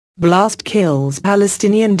Blast kills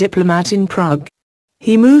Palestinian diplomat in Prague.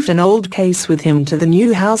 He moved an old case with him to the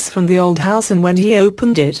new house from the old house, and when he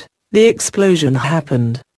opened it, the explosion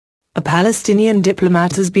happened. A Palestinian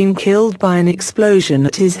diplomat has been killed by an explosion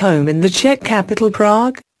at his home in the Czech capital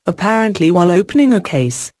Prague, apparently while opening a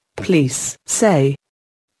case, police say.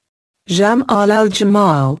 Jamal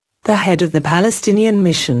al-Jamal, the head of the Palestinian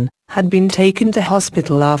mission, had been taken to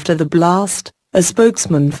hospital after the blast, a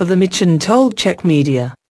spokesman for the mission told Czech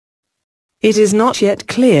media. It is not yet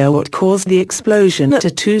clear what caused the explosion at a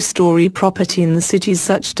two-story property in the city's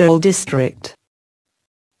Suchdol district.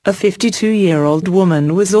 A 52-year-old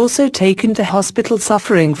woman was also taken to hospital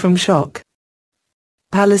suffering from shock.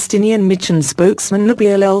 Palestinian mission spokesman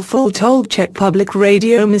Nabil El-Fal told Czech public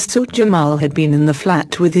radio Mr. Jamal had been in the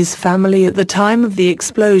flat with his family at the time of the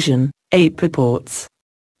explosion, AP reports.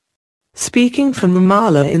 Speaking from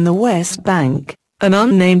Ramallah in the West Bank, an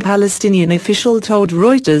unnamed Palestinian official told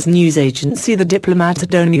Reuters news agency the diplomat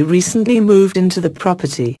had only recently moved into the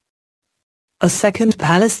property. A second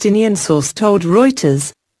Palestinian source told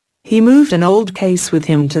Reuters, he moved an old case with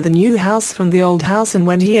him to the new house from the old house, and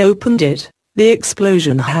when he opened it, the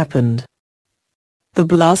explosion happened. The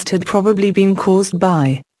blast had probably been caused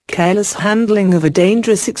by careless handling of a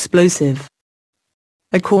dangerous explosive.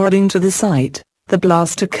 According to the site, the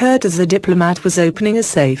blast occurred as the diplomat was opening a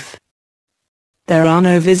safe. There are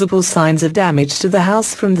no visible signs of damage to the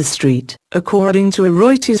house from the street, according to a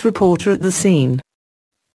Reuters reporter at the scene.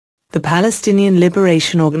 The Palestinian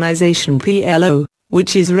Liberation Organization (PLO),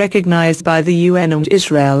 which is recognized by the UN and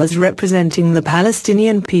Israel as representing the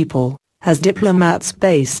Palestinian people, has diplomats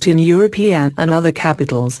based in European and other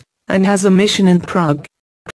capitals, and has a mission in Prague.